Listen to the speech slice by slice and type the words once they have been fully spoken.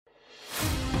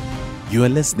You are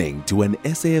listening to an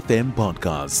SAFM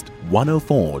podcast,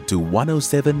 104 to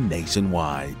 107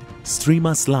 nationwide. Stream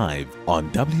us live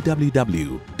on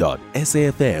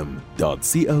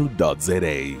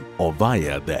www.safm.co.za or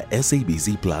via the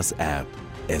SABC Plus app.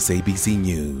 SABC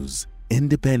News,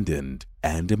 independent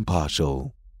and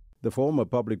impartial. The former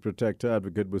public protector,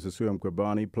 Advocate Busisiwe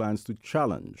Mkhwebane, plans to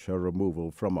challenge her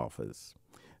removal from office.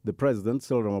 The President,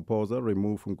 Cyril Ramaphosa,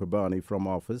 removed Mkhwebane from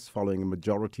office following a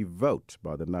majority vote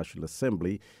by the National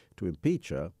Assembly to impeach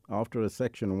her after a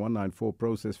Section 194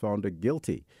 process found her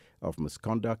guilty of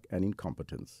misconduct and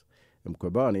incompetence.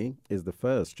 Mkhwebane is the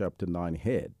first Chapter 9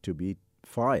 head to be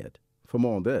fired. For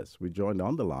more on this, we're joined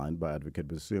on the line by Advocate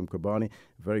Busisiwe Mkhwebane.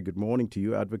 Very good morning to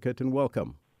you, Advocate, and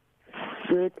welcome.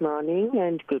 Good morning,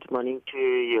 and good morning to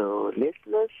your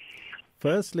listeners.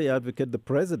 Firstly, Advocate, the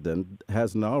President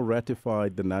has now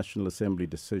ratified the National Assembly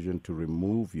decision to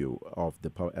remove you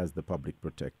as the public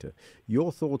protector.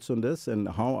 Your thoughts on this, and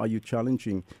how are you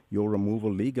challenging your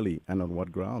removal legally, and on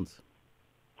what grounds?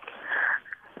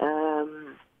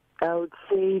 I would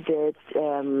say that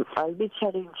I'll be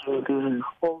challenging the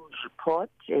whole report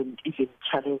and even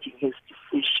challenging his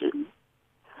decision.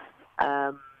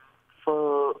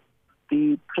 For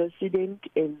the President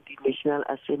and the National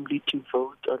Assembly to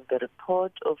vote on the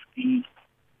report of the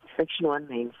Section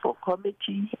 194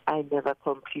 committee, I never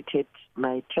completed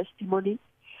my testimony.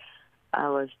 I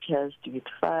was charged with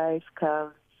 5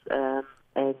 counts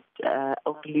and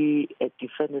only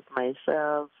defended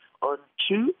myself on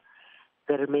 2.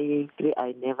 The remaining 3,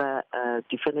 I never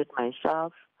defended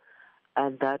myself,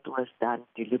 and that was done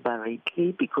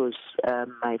deliberately because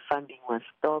my funding was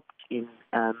stopped in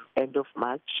end of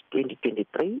March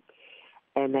 2023,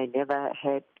 and I never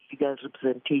had legal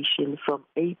representation from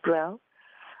April.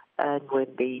 And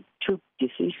when they took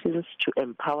decisions to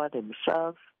empower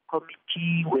themselves,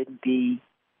 committee, when they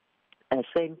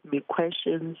sent me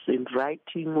questions in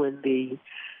writing, when they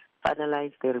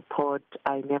finalized the report,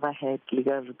 I never had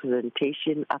legal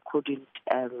representation. I couldn't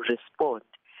respond.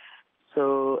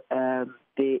 So there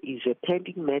is a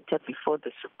pending matter before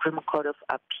the Supreme Court of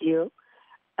Appeal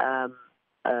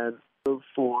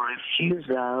for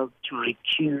refusal to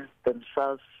recuse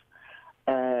themselves,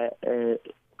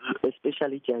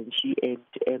 especially Janji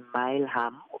and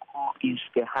Mailham, who is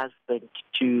the husband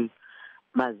to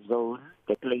Mazone,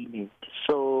 the claimant.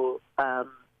 So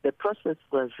the process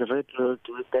was riddled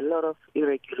with a lot of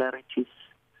irregularities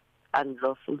and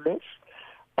lawfulness.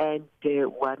 And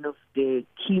one of the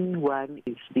key one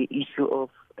is the issue of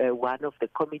one of the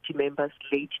committee members,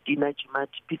 late Dina Jumat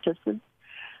Peterson,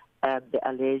 the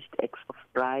alleged ex of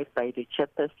bribe by the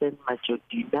chairperson,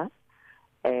 Majodina,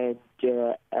 and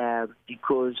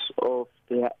because of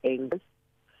their anger.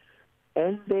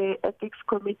 And the ethics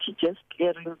committee just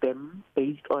clearing them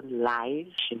based on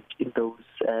lies in those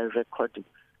recordings.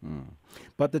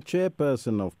 But the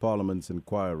chairperson of Parliament's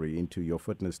inquiry into your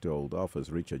fitness to hold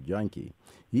office, Richard Yankee,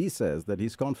 he says that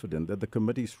he's confident that the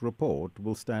committee's report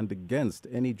will stand against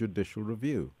any judicial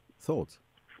review. Thoughts?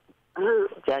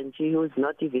 Janji, who is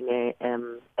not even a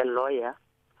lawyer,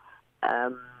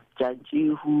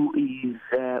 Janji, who is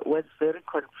was very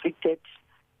conflicted,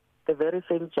 the very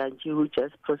same Janji who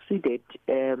just proceeded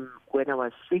when I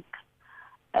was sick.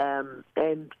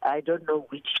 And I don't know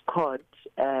which court,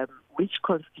 which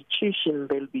constitution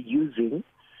they'll be using,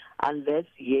 unless,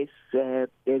 yes,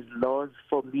 there's laws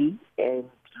for me and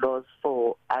laws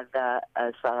for other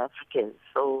South Africans.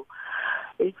 So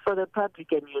it's for the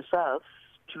public and yourself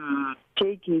to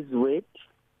take his word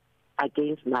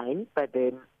against mine, but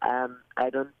then I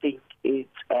don't think it's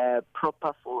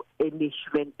proper for any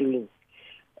human being.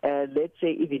 Let's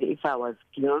say even if I was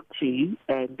guilty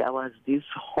and I was this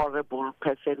horrible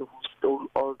person who stole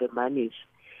all the monies,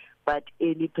 but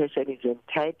any person is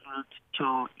entitled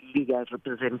to legal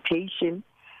representation,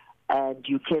 and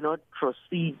you cannot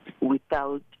proceed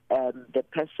without the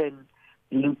person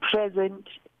being present.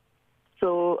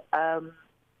 So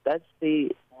that's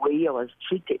the way I was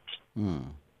treated.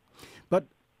 But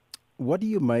what do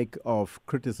you make of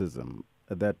criticism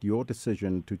that your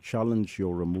decision to challenge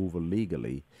your removal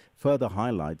legally further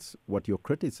highlights what your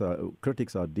critics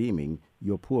are deeming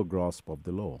your poor grasp of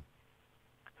the law?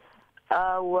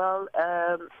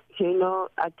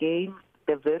 Again,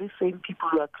 the very same people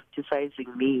who are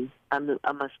criticizing me, I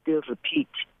must still repeat,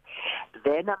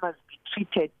 then I must be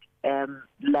treated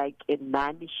like a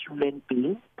non-human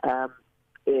being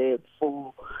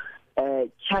for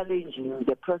challenging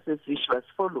the process which was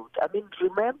followed. I mean,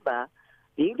 remember,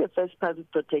 being the first public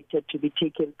protector to be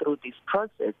taken through this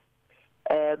process,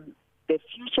 the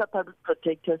future public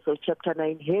protectors or Chapter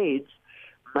 9 heads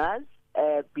must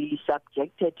be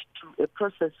subjected to a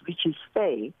process which is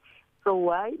fair So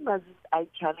why mustn't I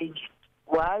challenge it?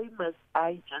 Why must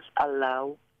I just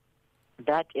allow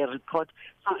that a report?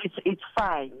 So it's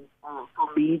fine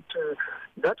for me to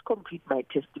not complete my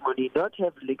testimony, not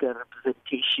have legal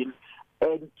representation,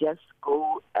 and just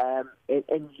go and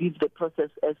leave the process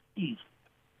as is.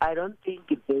 I don't think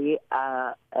they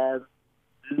are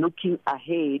looking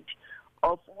ahead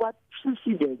of what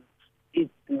precedent is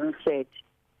being set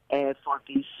for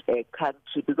this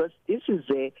country, because this is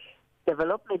a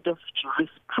development of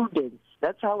jurisprudence.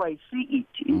 That's how I see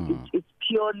it. It's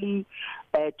purely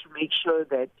to make sure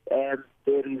that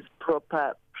there is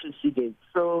proper precedent.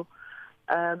 So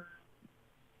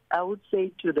I would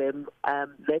say to them,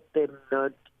 let them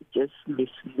not just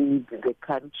mislead the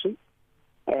country,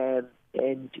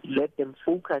 and let them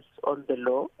focus on the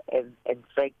law and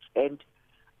facts. And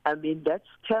I mean, that's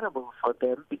terrible for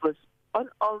them, because on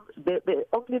all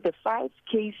only the 5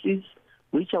 cases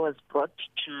which I was brought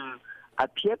to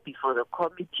appear before the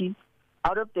committee,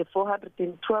 out of the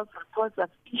 412 reports I've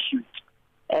issued.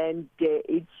 And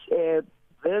it's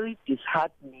very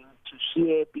disheartening to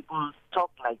hear people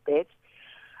talk like that.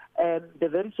 The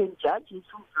very same judges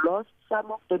who've lost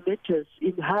some of the matters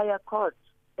in higher courts,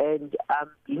 and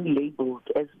I'm being labeled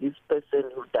as this person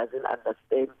who doesn't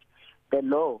understand the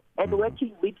law, and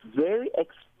working with very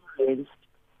experienced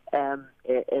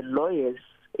lawyers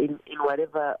in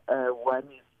whatever one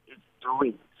is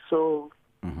doing. So,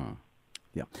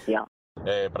 yeah.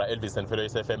 Bra Elvis and fellow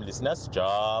SFM listeners,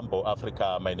 Jumbo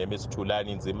Africa, my name is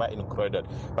Tulani Nzima in Croydon.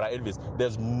 Bra Elvis,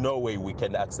 there's no way we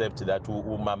can accept that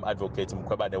Advocate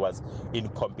Mkhwebane was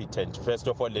incompetent. First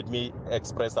of all, let me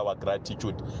express our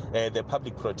gratitude. The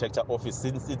Public Protector Office,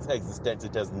 since its existence,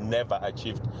 it has never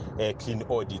achieved clean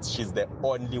audits. She's the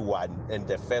only one and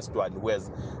the first one who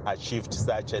has achieved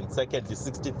such. And secondly,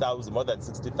 more than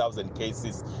 60,000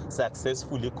 cases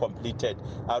successfully completed.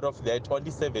 Out of that, only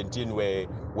 17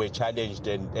 were challenged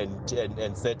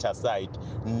and set aside.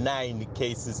 9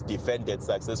 cases defended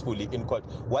successfully in court.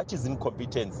 What is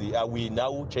incompetency? Are we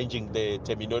now changing the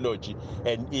terminology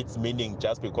and its meaning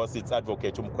just because it's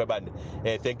Advocate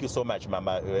Mkhwebane? Thank you so much,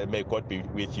 Mama. May God be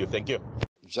with you. Thank you.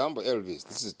 Jumbo Elvis,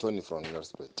 this is Tony from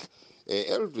Nelspruit.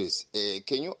 Elvis,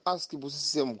 can you ask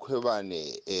Busisiwe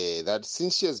Mkhwebane that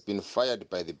since she has been fired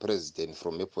by the president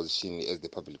from her position as the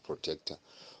public protector,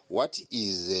 what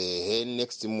is her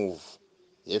next move,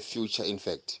 her future, in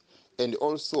fact? And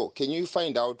also, can you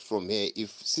find out from her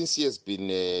if, since she has been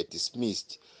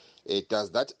dismissed, does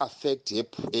that affect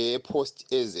her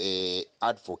post as a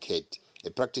advocate, a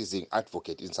practicing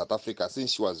advocate in South Africa,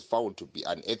 since she was found to be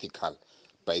unethical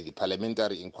by the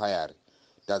parliamentary inquiry?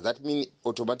 Does that mean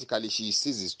automatically she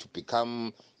ceases to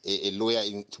become a lawyer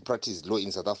to practice law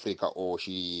in South Africa, or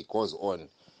she goes on?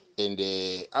 And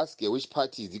ask her which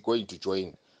party is he going to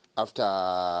join after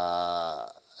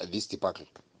this debacle.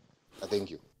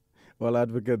 Thank you. Well,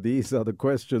 Advocate, these are the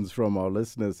questions from our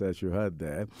listeners, as you heard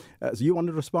there. So you want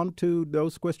to respond to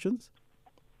those questions?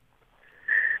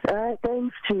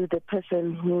 Thanks to the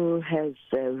person who has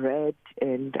read,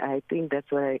 and I think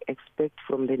that's what I expect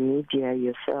from the media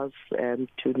yourselves,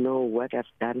 to know what I've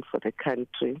done for the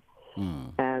country.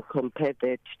 Compare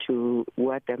that to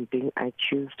what I'm being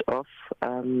accused of.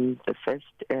 The first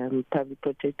public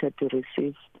protector to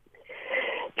receive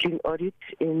clean audit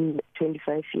in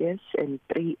 25 years, and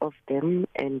 3 of them,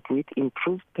 and with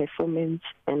improved performance.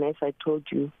 And as I told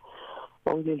you,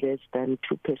 only less than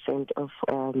 2% of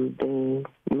the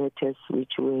matters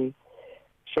which were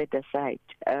set aside.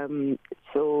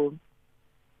 So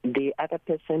the other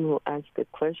person who asked the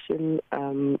question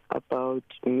about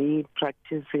me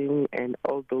practicing and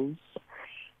all those,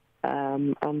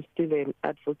 I'm still an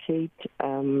advocate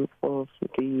of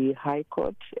the High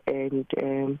Court, and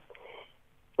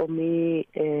for me,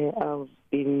 I've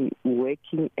been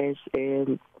working as a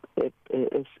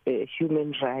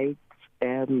human rights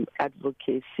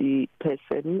advocacy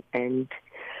person, and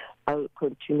I'll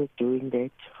continue doing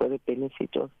that for the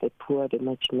benefit of the poor, the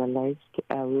marginalized.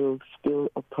 I will still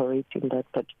operate in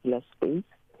that particular space,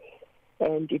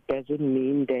 and it doesn't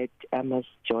mean that I must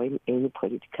join any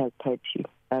political party.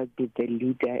 I'll be the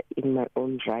leader in my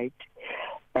own right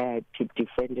to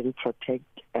defend and protect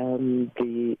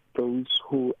those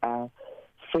who are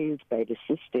failed by the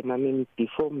system. I mean,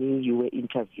 before me, you were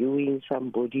interviewing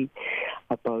somebody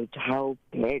about how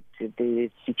bad the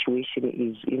situation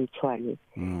is in Tshwane.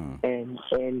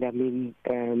 And I mean,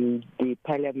 the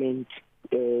parliament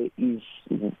is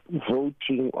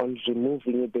voting on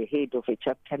removing the head of a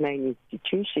Chapter 9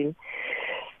 institution.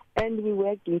 And we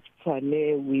worked with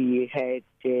Tshwane. We had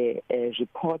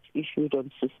reports issued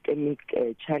on systemic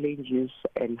challenges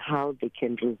and how they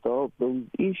can resolve those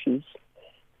issues.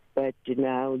 but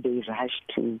now they rush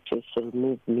to just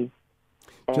remove me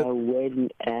when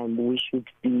we should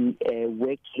be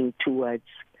working towards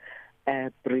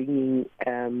bringing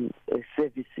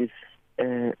services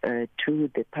to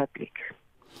the public.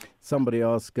 Somebody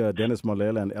asked, Dennis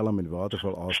Molela and Ella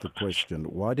Waterval asked the question,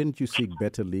 why didn't you seek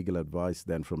better legal advice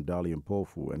than from Dali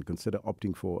Mpofu and consider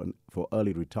opting for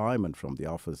early retirement from the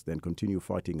office, then continue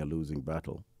fighting a losing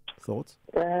battle? Thoughts?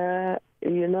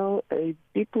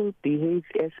 People behave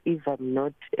as if I'm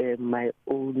not my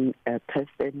own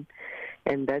person,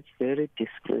 and that's very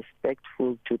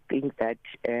disrespectful to think that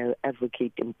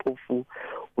Advocate Mpofu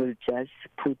will just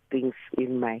put things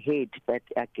in my head. But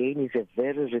again, he's a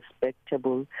very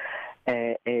respectable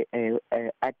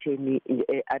attorney,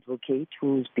 advocate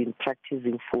who's been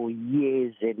practicing for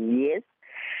years and years.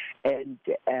 And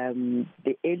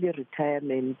the early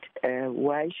retirement,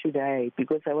 why should I?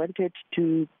 Because I wanted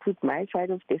to put my side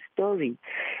of the story.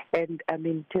 And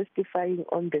testifying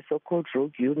on the so-called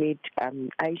rogue unit,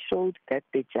 I showed that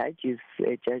the judges,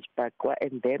 Judge Bakwa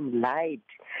and them, lied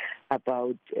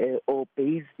about or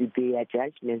based their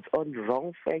judgments on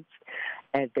wrong facts.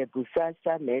 The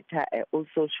Busasa matter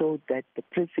also showed that the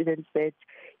president said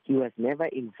he was never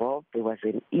involved. There was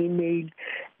an email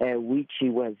which he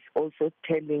was also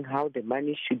telling how the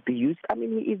money should be used.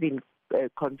 He even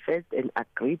confessed and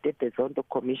agreed at the Zondo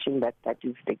Commission that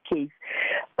is the case.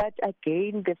 But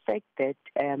again, the fact that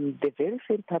the very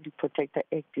same Public Protector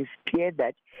Act is clear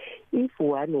that if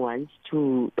one wants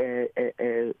to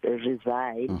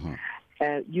resign,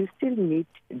 you still need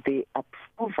the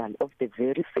approval of the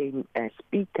very same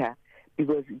speaker,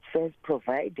 because it says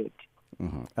provided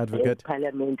Advocate,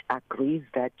 Parliament agrees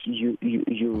that you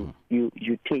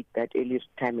take that early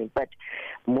retirement. But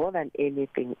more than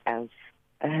anything else,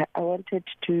 I wanted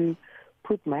to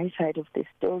put my side of the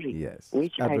story, yes,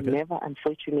 which Advocate, I never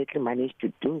unfortunately managed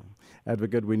to do.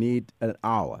 Advocate, we need an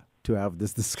hour to have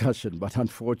this discussion, but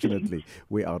unfortunately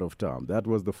we're out of time. That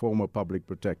was the former Public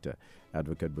Protector,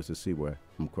 Advocate Busisiwe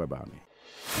Mkhwebane.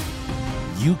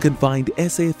 You can find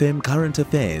SAFM Current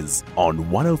Affairs on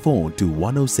 104 to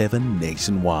 107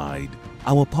 nationwide.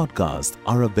 Our podcasts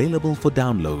are available for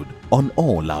download on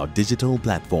all our digital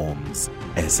platforms.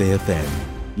 SAFM,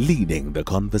 leading the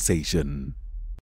conversation.